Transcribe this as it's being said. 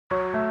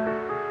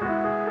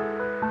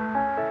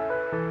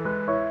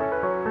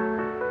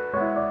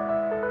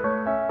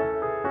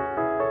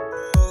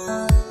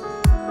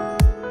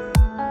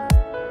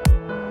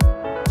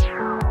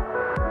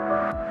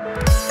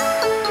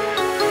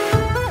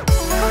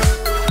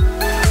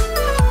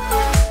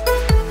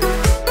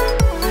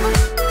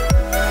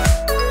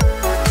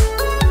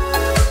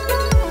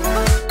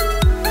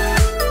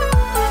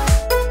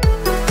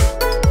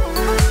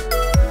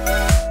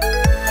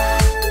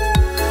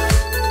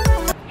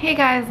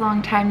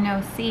long time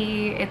no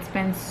see. It's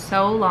been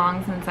so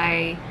long since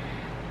I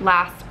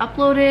last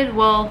uploaded.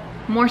 Well,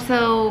 more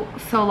so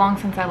long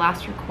since I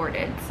last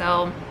recorded.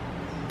 So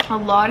a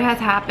lot has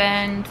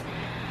happened.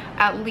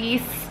 At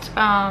least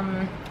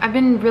I've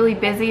been really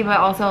busy, but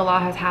also a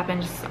lot has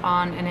happened just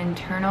on an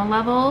internal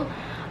level.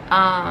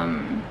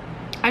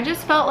 I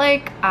just felt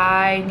like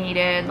I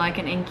needed like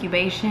an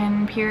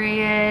incubation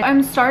period.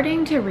 I'm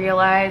starting to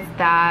realize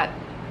that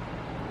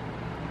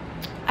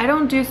I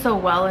don't do so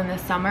well in the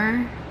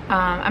summer.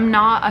 I'm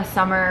not a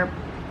summer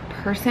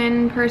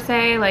person per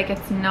se, like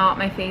it's not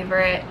my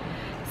favorite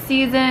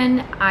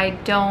season. I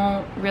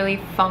don't really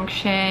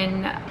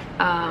function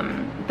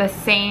the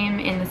same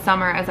in the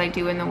summer as I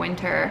do in the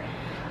winter,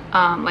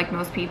 like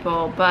most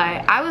people.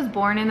 But I was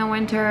born in the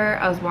winter.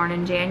 I was born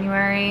in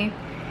January,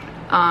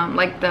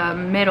 like the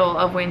middle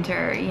of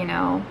winter, you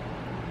know,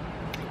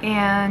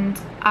 and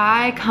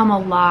I come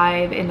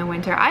alive in the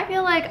winter. I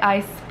feel like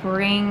I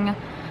spring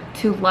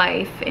to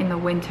life in the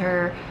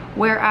winter,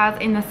 whereas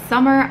in the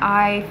summer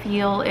I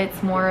feel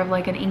it's more of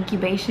like an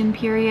incubation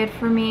period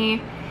for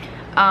me.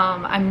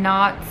 I'm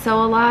not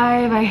so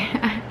alive.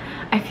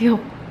 I feel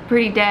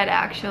pretty dead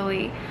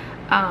actually.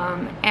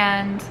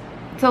 And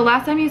so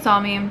last time you saw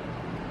me,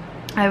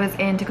 I was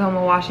in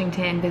Tacoma,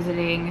 Washington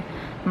visiting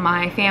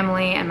my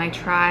family and my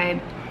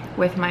tribe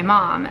with my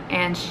mom,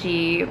 and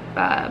she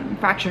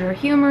fractured her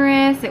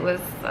humerus. It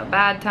was a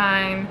bad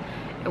time.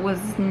 It was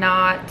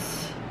not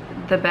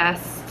the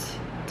best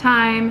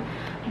time,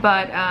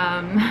 but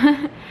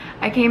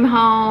I came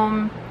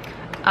home.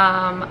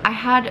 I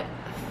had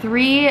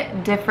 3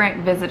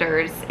 different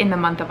visitors in the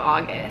month of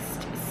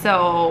August,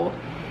 so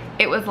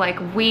it was like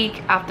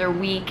week after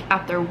week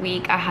after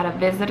week I had a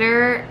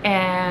visitor,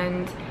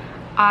 and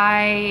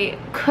I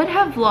could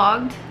have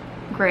vlogged.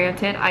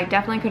 Granted, I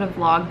definitely could have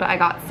vlogged, but I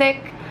got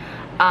sick,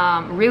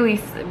 really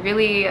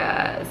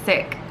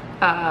sick.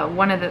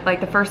 One of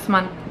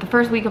the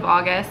first week of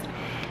August,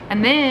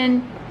 and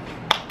then,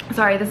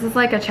 sorry, this is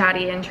like a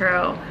chatty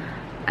intro.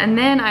 And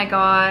then I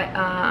got,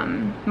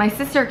 my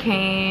sister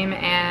came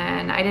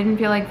and I didn't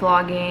feel like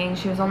vlogging.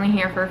 She was only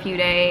here for a few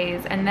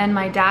days. And then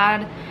my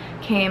dad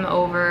came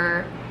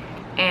over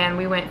and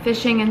we went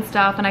fishing and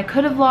stuff, and I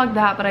could have vlogged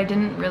that, but I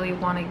didn't really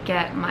want to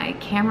get my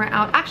camera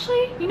out.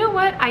 Actually, you know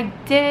what? I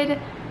did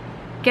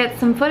get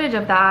some footage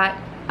of that,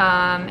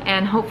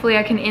 and hopefully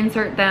I can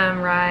insert them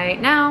right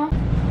now.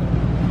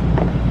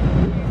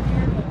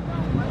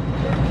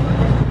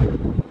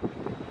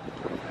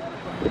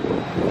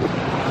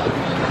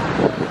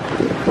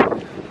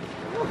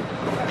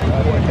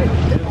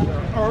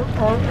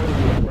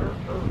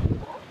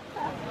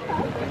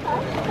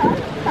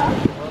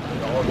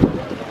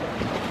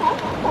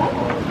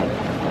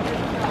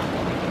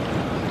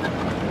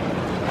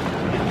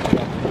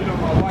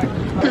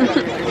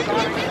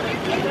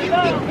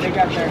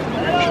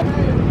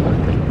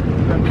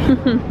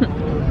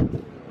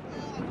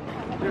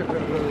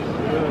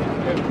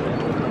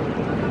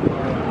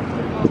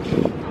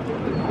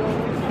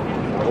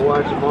 I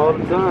watch them all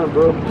the time,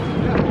 bro.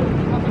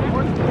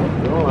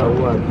 Oh, I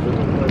watch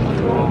them.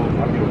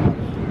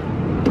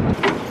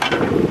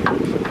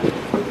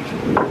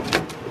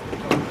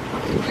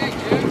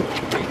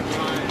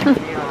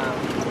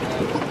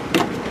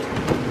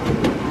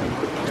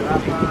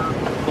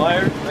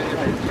 Flyer?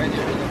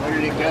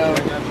 Ready to go.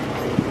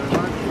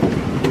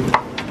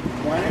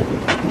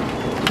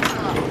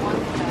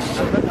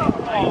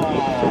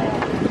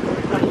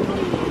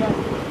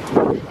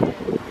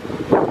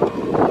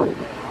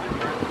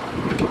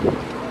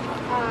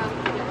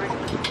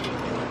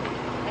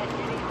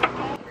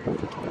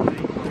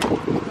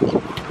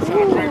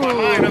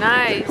 Ooh,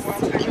 nice.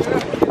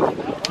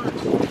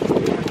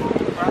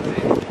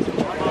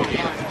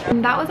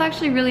 And that was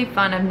actually really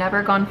fun. I've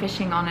never gone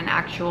fishing on an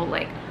actual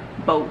like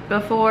boat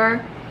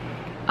before.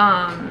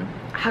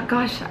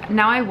 Gosh,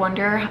 now I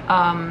wonder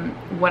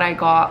what I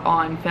got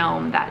on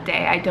film that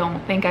day. I don't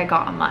think I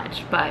got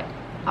much, but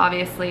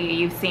obviously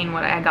you've seen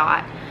what I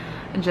got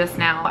just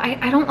now.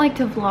 I don't like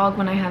to vlog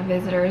when I have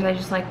visitors. I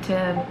just like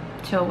to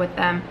chill with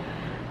them.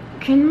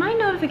 Can my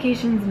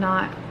notifications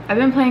not? I've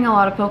been playing a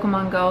lot of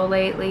Pokemon Go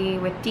lately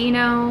with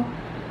Dino.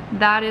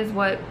 That is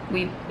what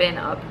we've been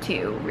up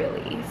to,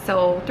 really.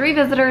 So 3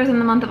 visitors in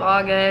the month of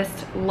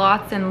August,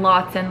 lots and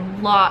lots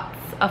and lots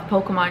of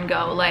Pokemon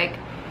Go. Like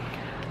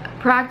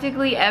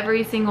practically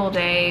every single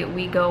day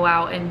we go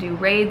out and do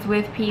raids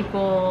with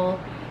people,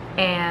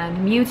 and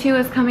Mewtwo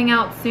is coming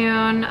out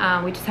soon.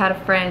 We just had a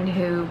friend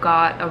who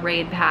got a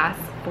raid pass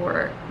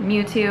for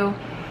Mewtwo.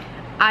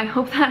 I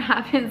hope that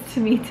happens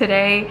to me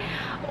today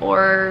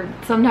or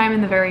sometime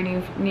in the very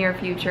near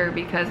future,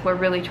 because we're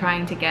really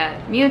trying to get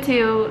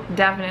Mewtwo.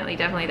 Definitely,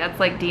 that's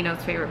like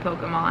Dino's favorite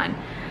Pokemon.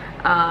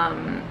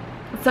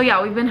 So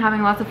yeah, we've been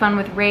having lots of fun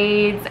with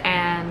raids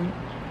and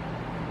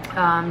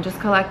just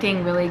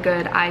collecting really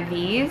good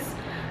IVs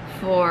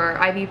for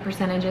IV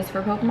percentages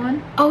for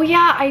Pokemon. Oh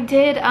yeah, I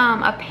did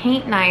a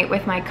paint night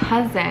with my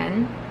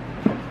cousin.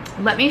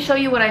 Let me show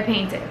you what I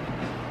painted.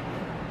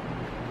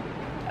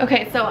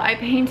 Okay, so I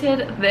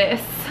painted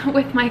this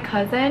with my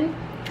cousin.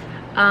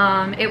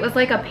 It was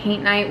like a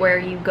paint night where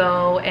you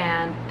go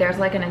and there's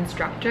like an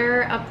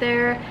instructor up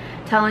there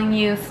telling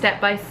you step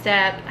by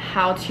step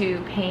how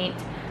to paint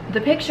the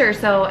picture.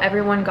 So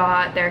everyone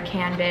got their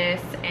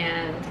canvas,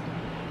 and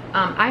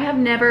I have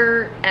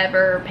never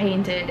ever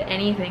painted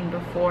anything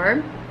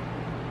before.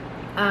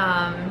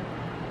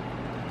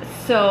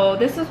 So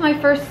this was my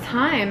first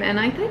time, and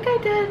I think I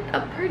did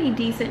a pretty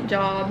decent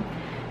job.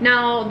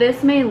 Now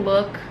this may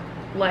look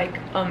like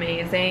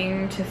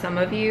amazing to some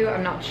of you,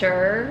 I'm not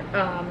sure.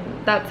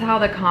 That's how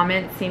the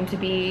comments seem to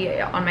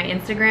be on my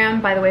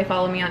Instagram. By the way,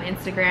 follow me on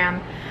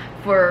Instagram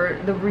for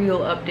the real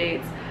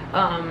updates.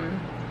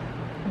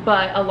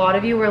 But a lot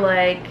of you were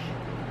like,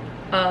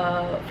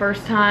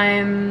 first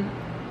time,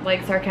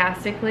 like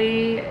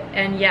sarcastically,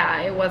 and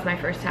yeah, it was my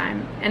first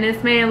time. And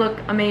this may look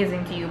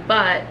amazing to you,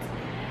 but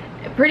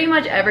pretty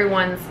much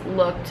everyone's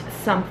looked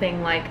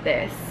something like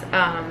this.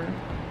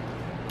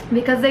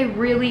 Because they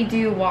really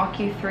do walk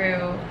you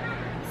through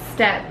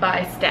step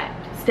by step,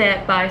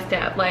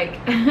 like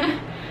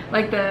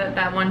like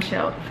that one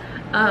show.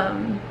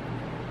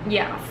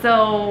 Yeah,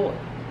 so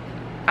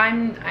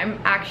I'm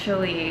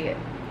actually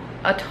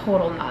a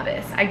total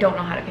novice. I don't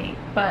know how to paint,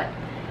 but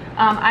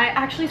I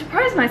actually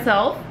surprised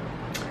myself.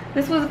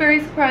 This was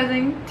very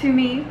surprising to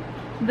me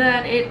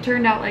that it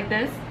turned out like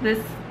this.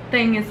 This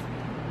thing is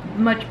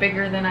much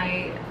bigger than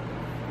I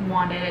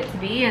wanted it to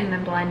be, and the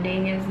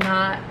blending is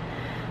not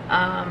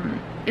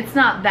it's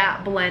not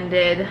that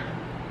blended,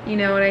 you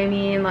know what I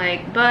mean?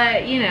 Like,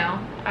 but you know,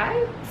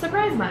 I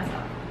surprised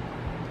myself.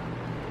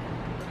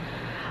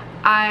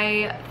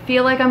 I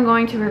feel like I'm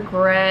going to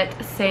regret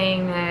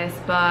saying this,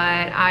 but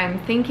I'm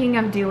thinking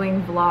of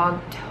doing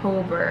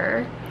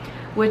Vlogtober,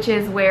 which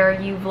is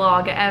where you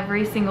vlog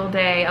every single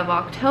day of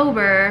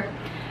October.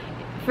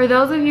 For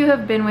those of you who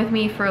have been with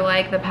me for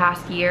like the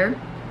past year,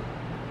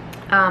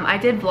 I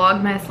did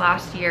Vlogmas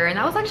last year, and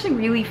that was actually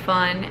really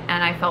fun,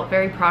 and I felt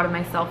very proud of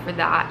myself for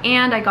that.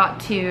 And I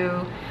got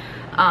to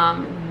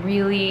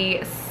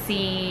really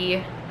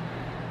see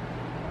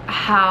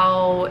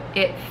how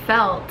it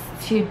felt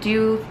to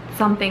do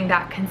something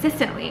that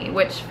consistently,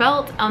 which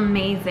felt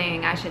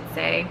amazing, I should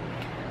say.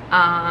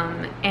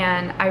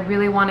 And I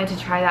really wanted to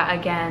try that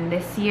again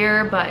this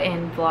year, but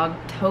in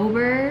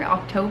Vlogtober,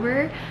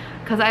 October,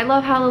 because I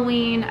love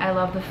Halloween, I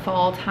love the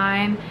fall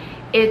time.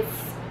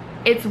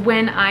 It's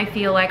when I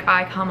feel like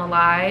I come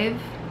alive,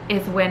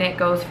 is when it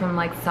goes from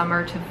like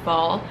summer to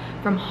fall,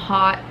 from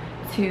hot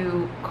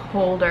to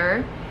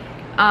colder.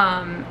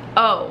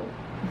 Oh,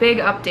 big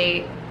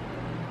update.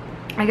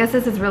 I guess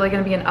this is really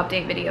gonna be an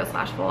update video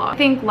slash vlog. I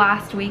think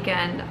last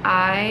weekend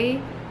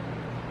I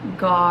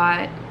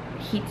got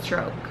heat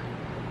stroke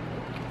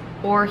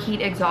or heat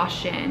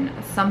exhaustion,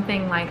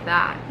 something like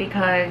that,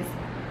 because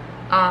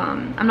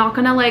I'm not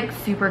gonna like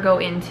super go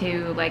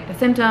into like the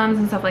symptoms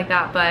and stuff like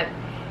that, but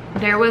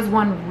there was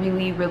one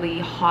really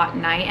hot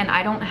night, and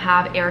I don't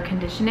have air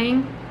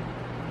conditioning.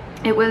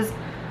 It was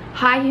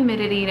high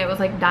humidity, and it was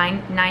like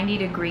 90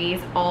 degrees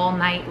all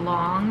night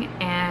long,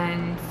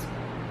 and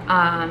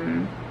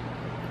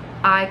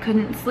I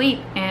couldn't sleep,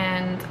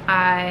 and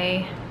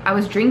I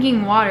was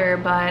drinking water,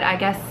 but I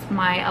guess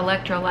my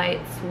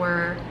electrolytes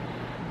were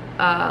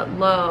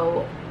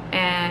low,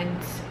 and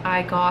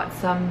I got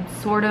some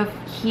sort of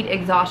heat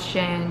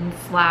exhaustion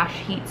slash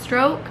heat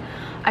stroke.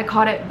 I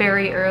caught it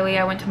very early.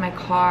 I went to my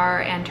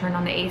car and turned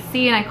on the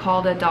AC, and I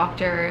called a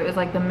doctor. It was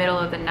like the middle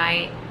of the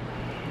night,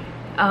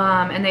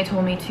 and they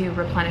told me to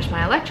replenish my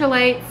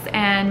electrolytes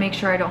and make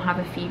sure I don't have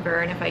a fever,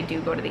 and if I do,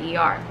 go to the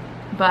ER.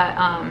 But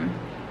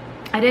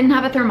I didn't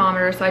have a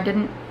thermometer, so I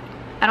don't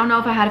know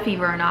if I had a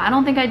fever or not. I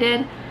don't think I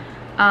did.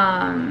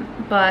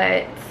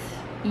 But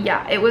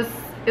yeah, it was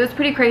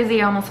pretty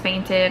crazy. I almost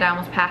fainted. I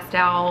almost passed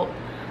out.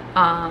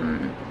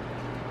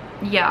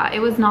 Yeah, it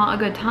was not a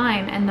good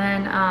time. And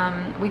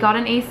then we got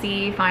an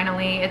AC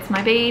finally. It's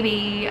my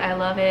baby. I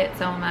love it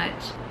so much.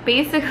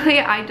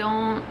 Basically, I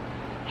don't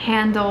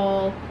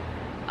handle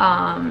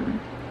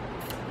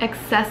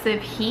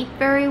excessive heat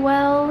very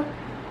well.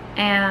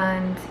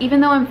 And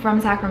even though I'm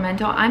from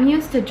Sacramento, I'm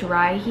used to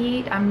dry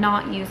heat. I'm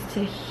not used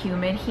to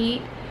humid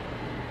heat.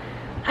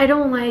 I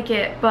don't like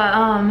it, but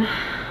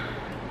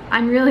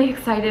I'm really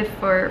excited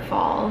for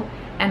fall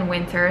and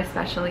winter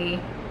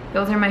especially.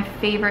 Those are my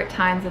favorite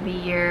times of the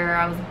year.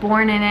 I was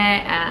born in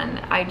it,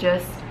 and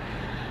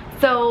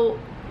so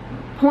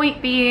point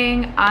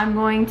being, I'm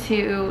going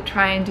to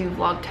try and do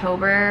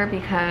Vlogtober,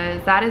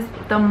 because that is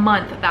the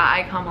month that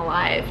I come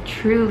alive,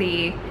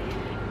 truly.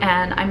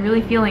 And I'm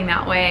really feeling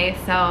that way.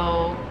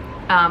 So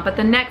but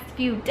the next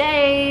few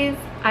days,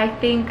 I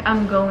think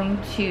I'm going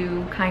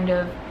to kind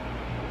of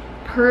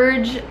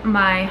purge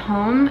my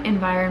home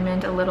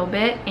environment a little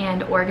bit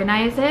and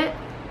organize it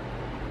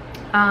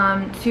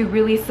to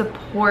really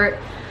support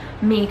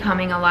me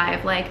coming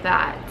alive like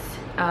that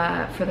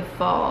for the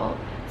fall.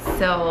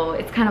 So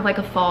it's kind of like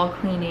a fall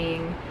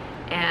cleaning,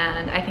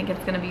 and I think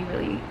it's gonna be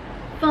really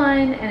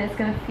fun, and it's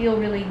gonna feel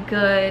really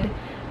good.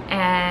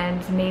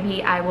 And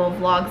maybe I will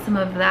vlog some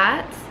of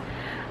that.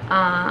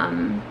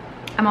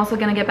 I'm also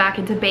gonna get back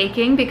into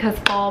baking because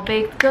fall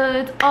baked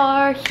goods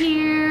are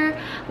here.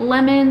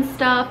 Lemon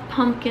stuff,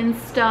 pumpkin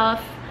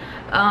stuff.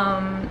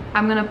 I'm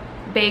gonna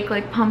bake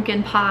like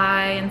pumpkin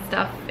pie and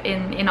stuff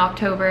in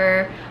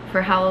October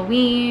for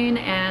Halloween,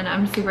 and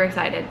I'm super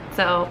excited.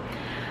 So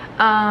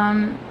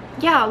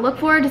yeah, look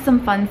forward to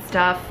some fun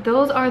stuff.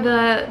 Those are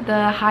the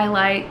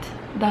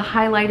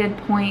highlighted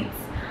points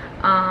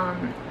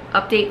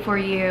update for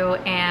you.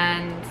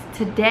 And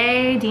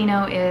today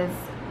Dino is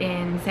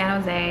in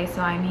San Jose,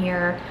 so I'm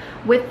here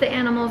with the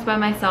animals by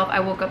myself. I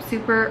woke up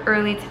super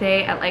early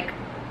today at like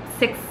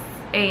 6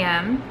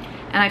 a.m.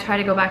 and I tried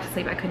to go back to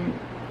sleep. I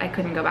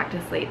couldn't go back to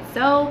sleep,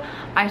 so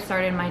I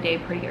started my day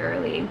pretty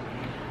early.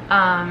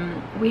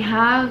 We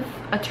have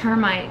a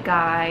termite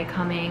guy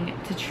coming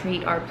to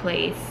treat our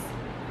place,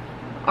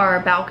 our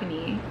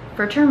balcony,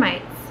 for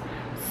termites.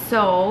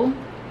 So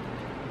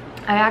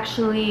I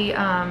actually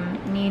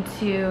need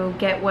to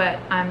get what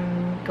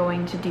I'm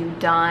going to do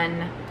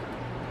done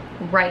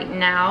right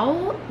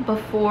now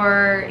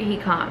before he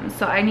comes.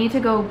 So I need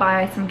to go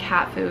buy some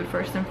cat food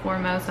first and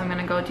foremost. So I'm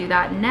gonna go do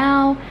that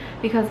now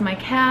because my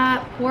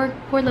cat, poor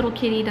little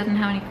kitty, doesn't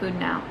have any food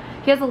now.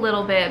 He has a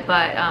little bit,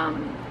 but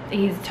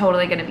he's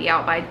totally gonna be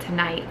out by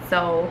tonight.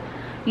 So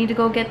I need to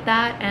go get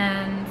that,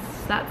 and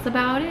that's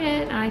about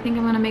it. And I think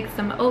I'm gonna make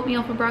some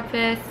oatmeal for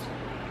breakfast.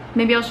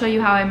 Maybe I'll show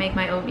you how I make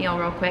my oatmeal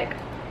real quick.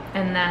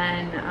 And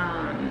then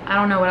I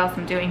don't know what else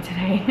I'm doing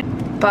today.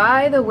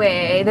 By the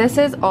way, this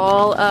is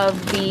all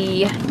of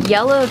the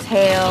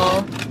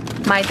yellowtail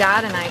my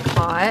dad and I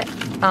caught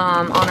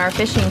on our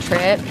fishing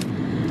trip.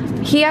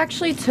 He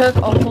actually took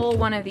a whole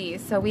one of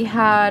these. So we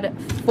had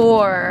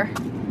 4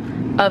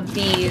 of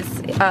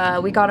these.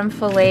 We got them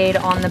filleted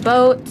on the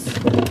boat.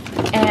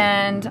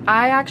 And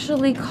I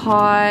actually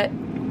caught,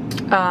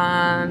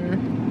 how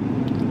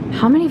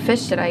many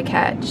fish did I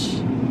catch?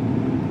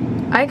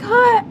 I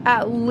caught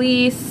at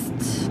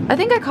least, I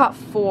think I caught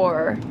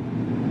 4.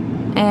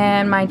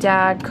 And my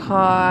dad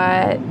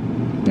caught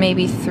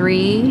maybe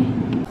 3.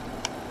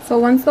 So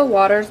once the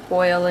water's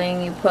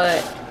boiling, you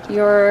put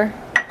your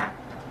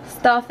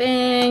stuff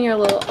in, your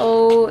little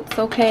oats,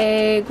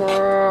 okay,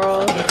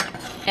 girl.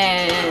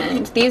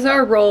 And these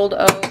are rolled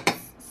oats,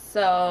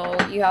 so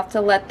you have to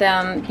let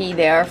them be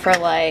there for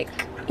like,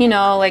 you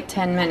know, like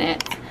 10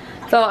 minutes.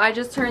 So I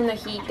just turned the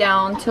heat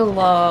down to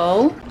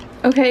low.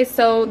 Okay,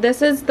 so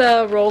this is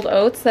the rolled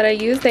oats that I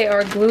use. They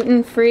are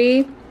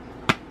gluten-free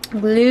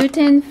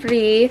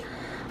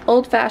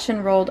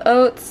old-fashioned rolled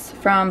oats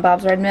from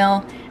Bob's Red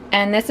Mill.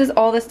 And this is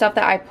all the stuff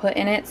that I put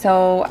in it.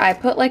 So I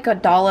put like a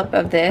dollop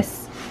of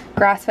this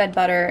grass-fed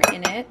butter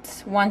in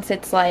it once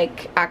it's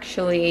like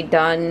actually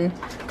done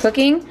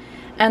cooking.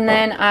 And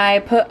then I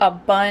put a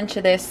bunch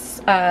of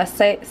this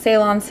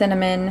Ceylon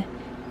cinnamon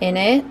in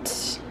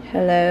it.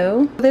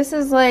 Hello. This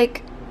is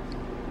like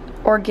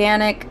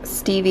organic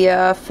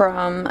stevia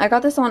from, I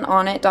got this on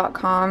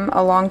onnit.com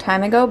a long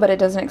time ago, but it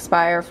doesn't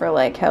expire for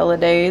like hella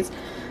days.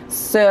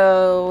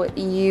 So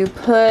you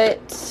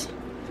put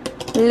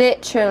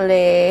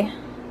literally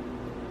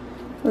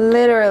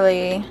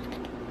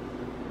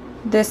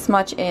this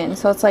much in.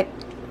 So it's like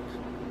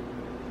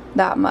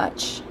that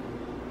much.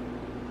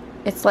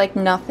 It's like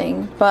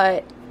nothing,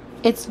 but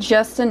it's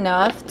just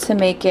enough to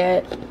make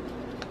it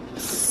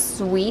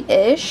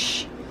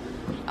sweet-ish.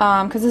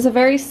 Because it's a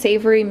very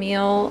savory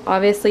meal.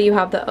 Obviously you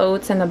have the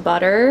oats and the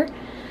butter,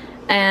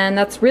 and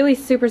that's really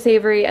super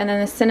savory, and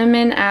then the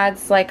cinnamon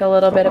adds like a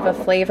little bit of a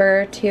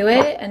flavor to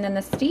it, and then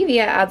the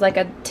stevia adds like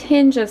a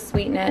tinge of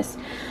sweetness.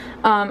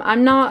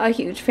 I'm not a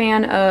huge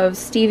fan of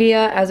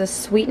stevia as a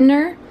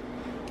sweetener,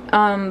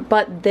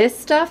 but this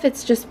stuff,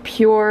 it's just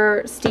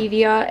pure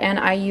stevia, and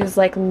I use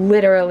like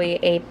literally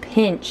a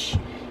pinch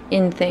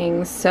in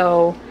things,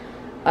 so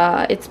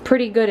it's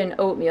pretty good in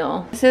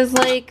oatmeal. This is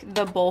like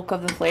the bulk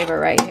of the flavor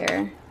right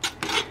here,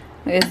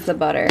 is the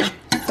butter.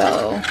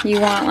 So you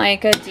want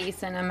like a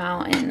decent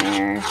amount in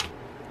there.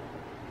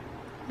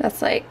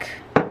 That's like,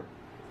 I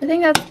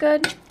think that's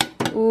good.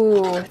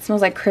 Ooh, it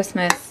smells like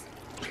Christmas.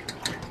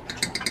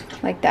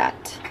 Like that.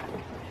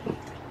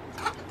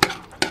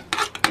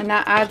 And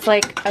that adds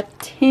like a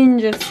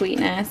tinge of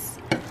sweetness.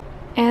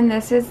 And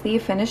this is the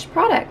finished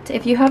product.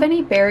 If you have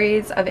any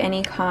berries of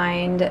any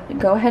kind,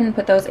 go ahead and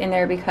put those in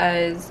there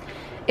because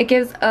it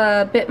gives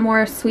a bit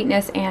more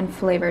sweetness and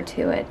flavor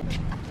to it.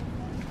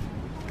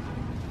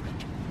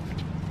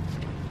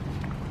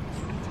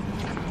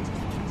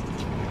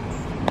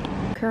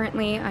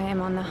 Currently, I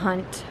am on the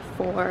hunt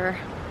for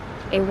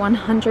a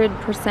 100%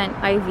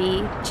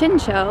 IV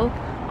chincho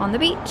on the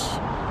beach.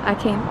 I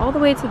came all the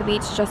way to the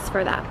beach just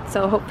for that,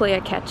 so hopefully I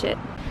catch it.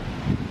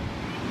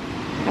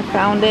 I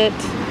found it.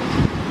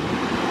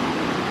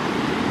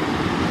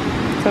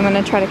 So I'm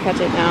gonna try to catch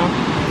it now.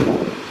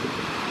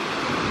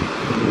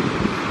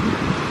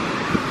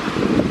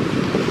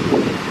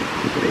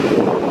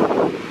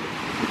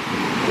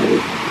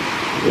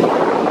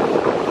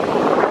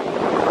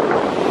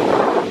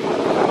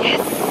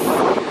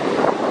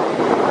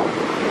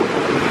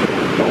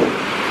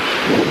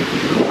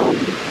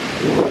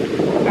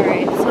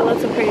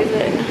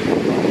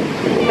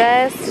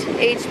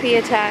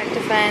 attack,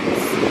 defense,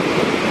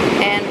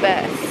 and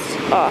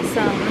best.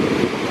 Awesome.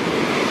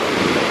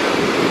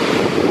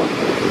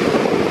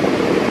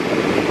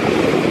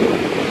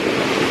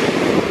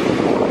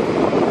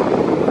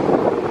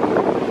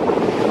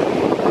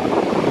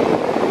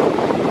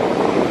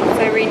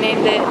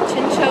 Renamed it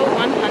Chincho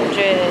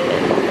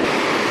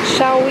 100.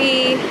 Shall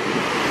we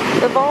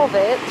revolve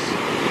it?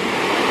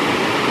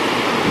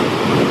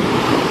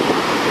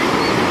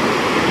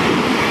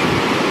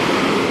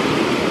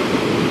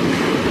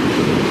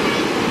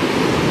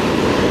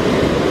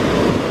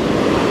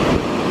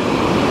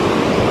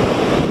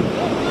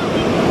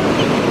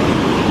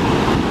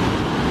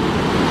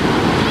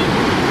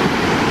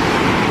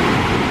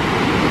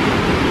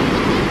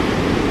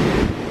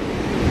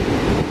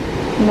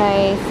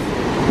 Nice.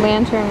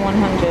 Lantern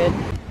 100.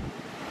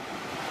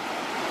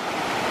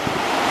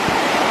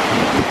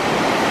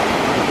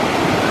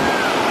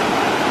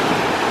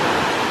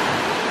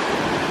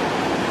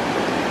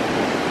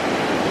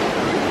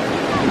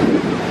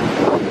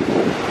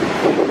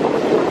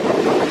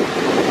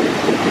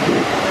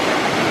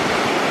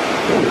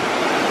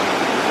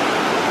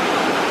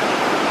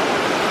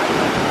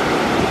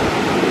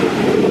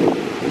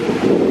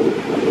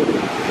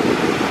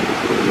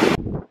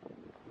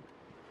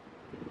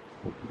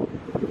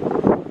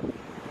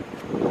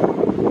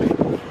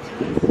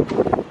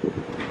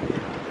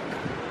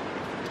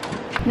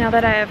 Now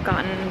that I have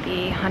gotten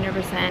the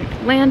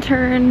 100%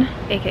 lantern,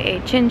 aka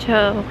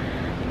Chincho,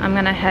 I'm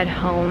gonna head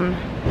home.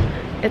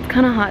 It's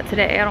kind of hot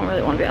today. I don't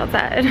really want to be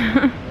outside.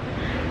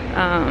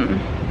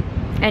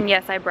 And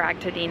yes, I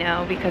bragged to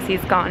Dino because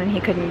he's gone and he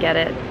couldn't get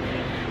it.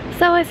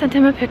 So I sent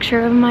him a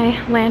picture of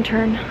my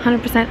lantern,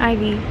 100%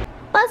 Ivy.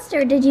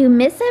 Buster, did you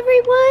miss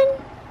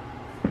everyone?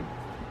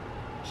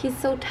 He's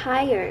so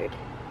tired.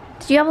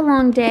 Did you have a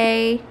long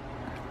day?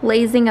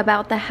 Lazing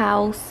about the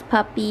house,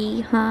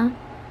 puppy, huh?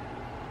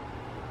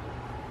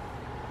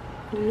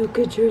 Look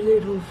at your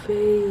little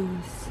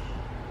face.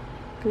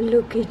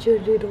 Look at your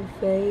little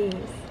face.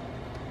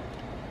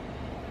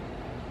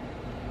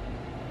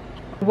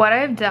 What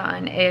I've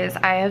done is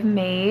I have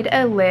made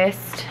a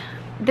list.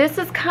 This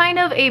is kind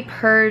of a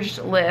purged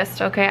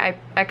list, okay?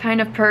 I kind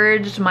of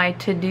purged my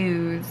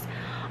to-dos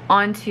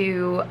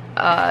onto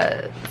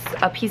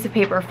a piece of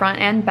paper, front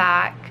and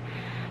back,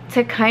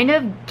 to kind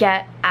of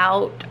get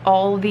out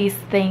all these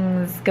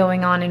things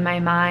going on in my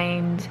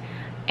mind.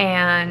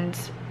 And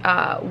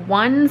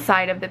one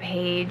side of the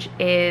page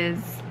is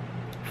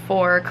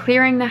for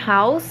clearing the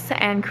house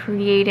and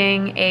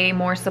creating a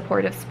more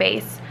supportive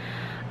space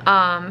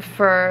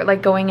for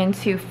like going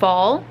into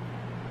fall,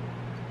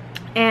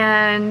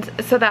 and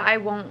so that I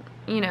won't,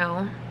 you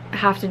know,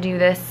 have to do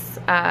this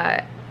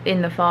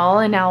in the fall,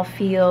 and I'll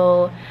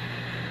feel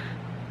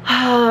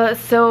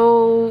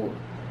so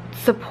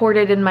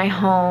supported in my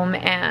home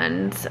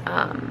and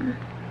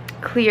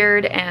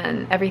cleared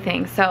and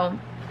everything. So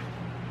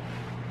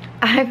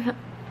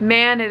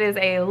man, it is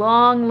a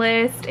long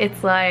list.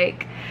 It's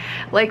like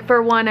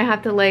for one, I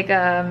have to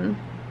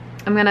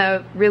I'm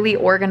gonna really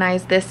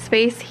organize this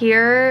space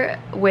here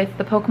with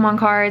the Pokemon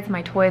cards,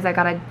 my toys. I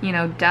gotta, you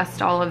know,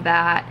 dust all of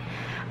that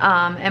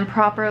and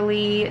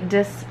properly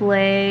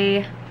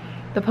display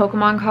the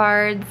Pokemon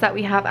cards that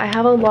we have. I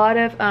have a lot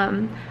of,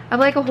 I have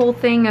like a whole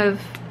thing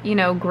of, you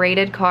know,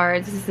 graded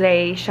cards. This is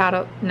a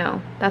shadow,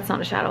 no, that's not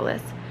a shadow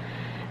list.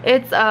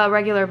 It's a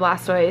regular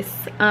Blastoise.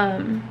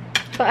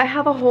 But I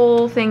have a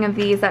whole thing of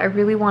these that I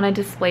really want to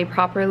display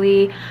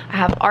properly. I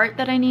have art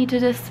that I need to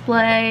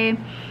display.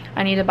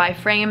 I need to buy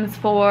frames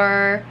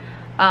for.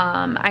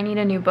 I need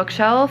a new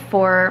bookshelf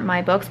for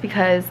my books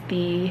because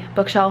the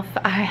bookshelf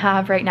I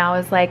have right now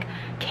is like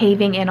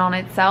caving in on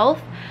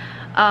itself.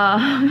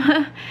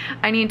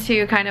 I need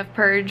to kind of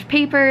purge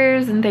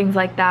papers and things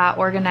like that,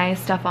 organize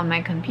stuff on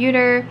my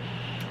computer,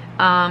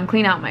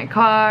 clean out my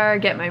car,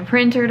 get my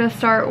printer to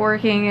start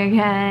working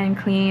again,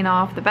 clean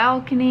off the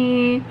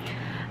balcony.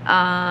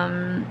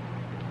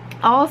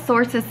 All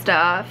sorts of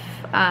stuff.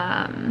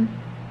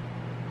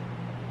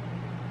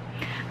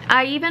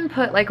 I even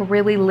put like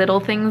really little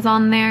things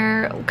on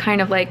there,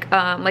 kind of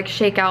like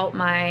shake out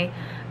my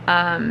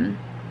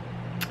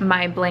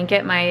my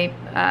blanket,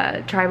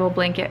 my tribal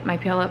blanket, my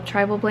peel up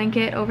tribal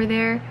blanket over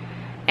there,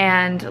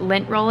 and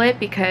lint roll it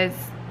because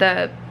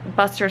the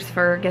Buster's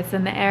fur gets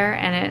in the air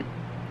and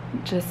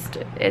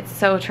it's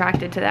so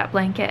attracted to that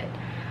blanket.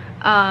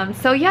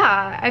 So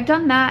yeah, I've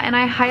done that, and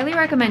I highly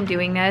recommend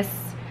doing this.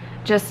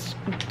 Just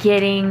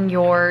getting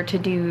your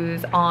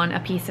to-dos on a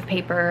piece of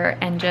paper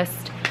and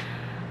just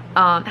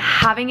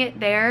having it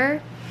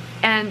there,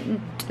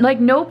 and like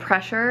no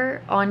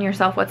pressure on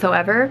yourself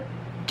whatsoever.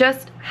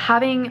 Just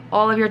having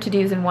all of your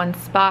to-dos in one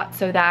spot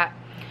so that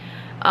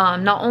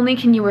not only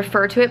can you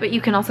refer to it, but you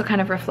can also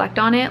kind of reflect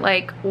on it.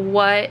 Like,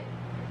 what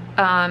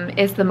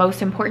is the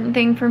most important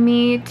thing for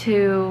me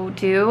to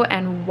do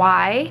and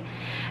why?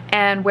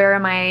 And where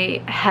am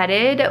I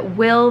headed?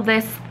 Will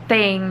this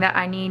thing that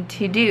I need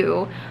to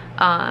do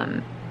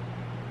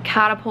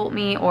catapult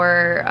me,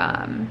 or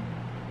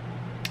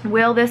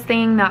will this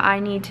thing that I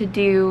need to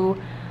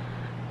do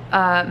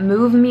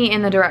move me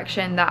in the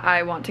direction that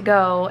I want to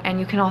go. And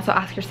you can also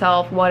ask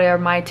yourself, what are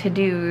my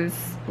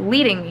to-dos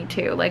leading me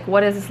to? Like,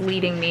 what is this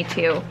leading me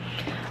to?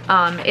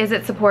 Is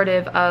it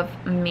supportive of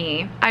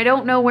me? I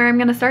don't know where I'm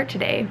gonna start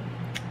today.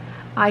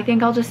 I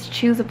think I'll just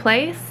choose a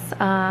place,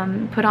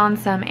 put on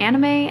some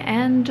anime,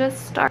 and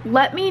just start.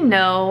 Let me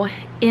know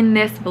in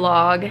this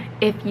vlog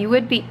if you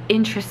would be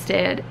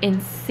interested in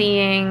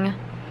seeing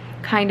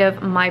kind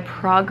of my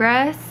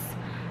progress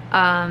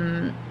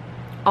on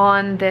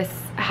this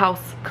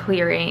house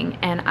clearing,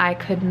 and I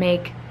could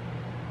make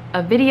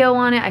a video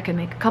on it. I could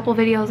make a couple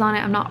videos on it.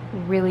 I'm not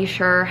really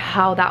sure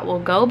how that will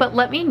go, but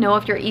let me know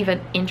if you're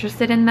even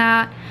interested in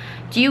that.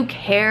 Do you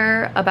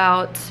care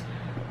about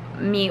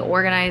me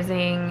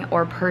organizing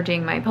or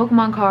purging my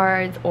Pokemon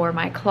cards, or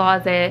my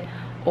closet,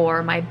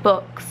 or my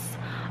books,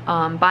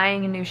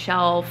 buying a new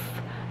shelf,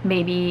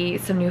 maybe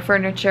some new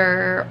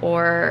furniture,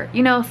 or,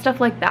 you know,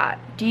 stuff like that?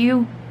 Do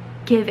you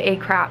give a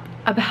crap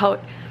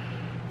about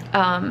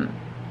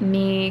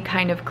me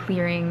kind of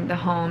clearing the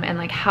home and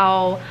like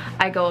how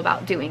I go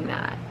about doing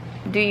that?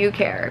 Do you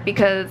care?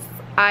 Because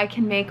I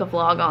can make a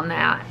vlog on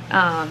that,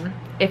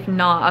 if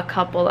not a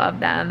couple of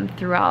them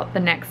throughout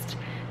the next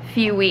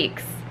few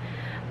weeks.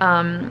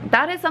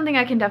 That is something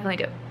I can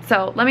definitely do.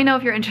 So let me know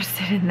if you're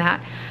interested in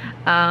that.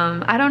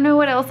 I don't know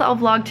what else I'll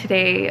vlog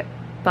today,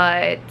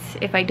 but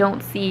if I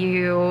don't see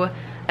you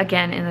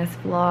again in this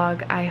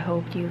vlog, I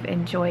hope you've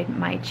enjoyed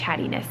my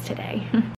chattiness today.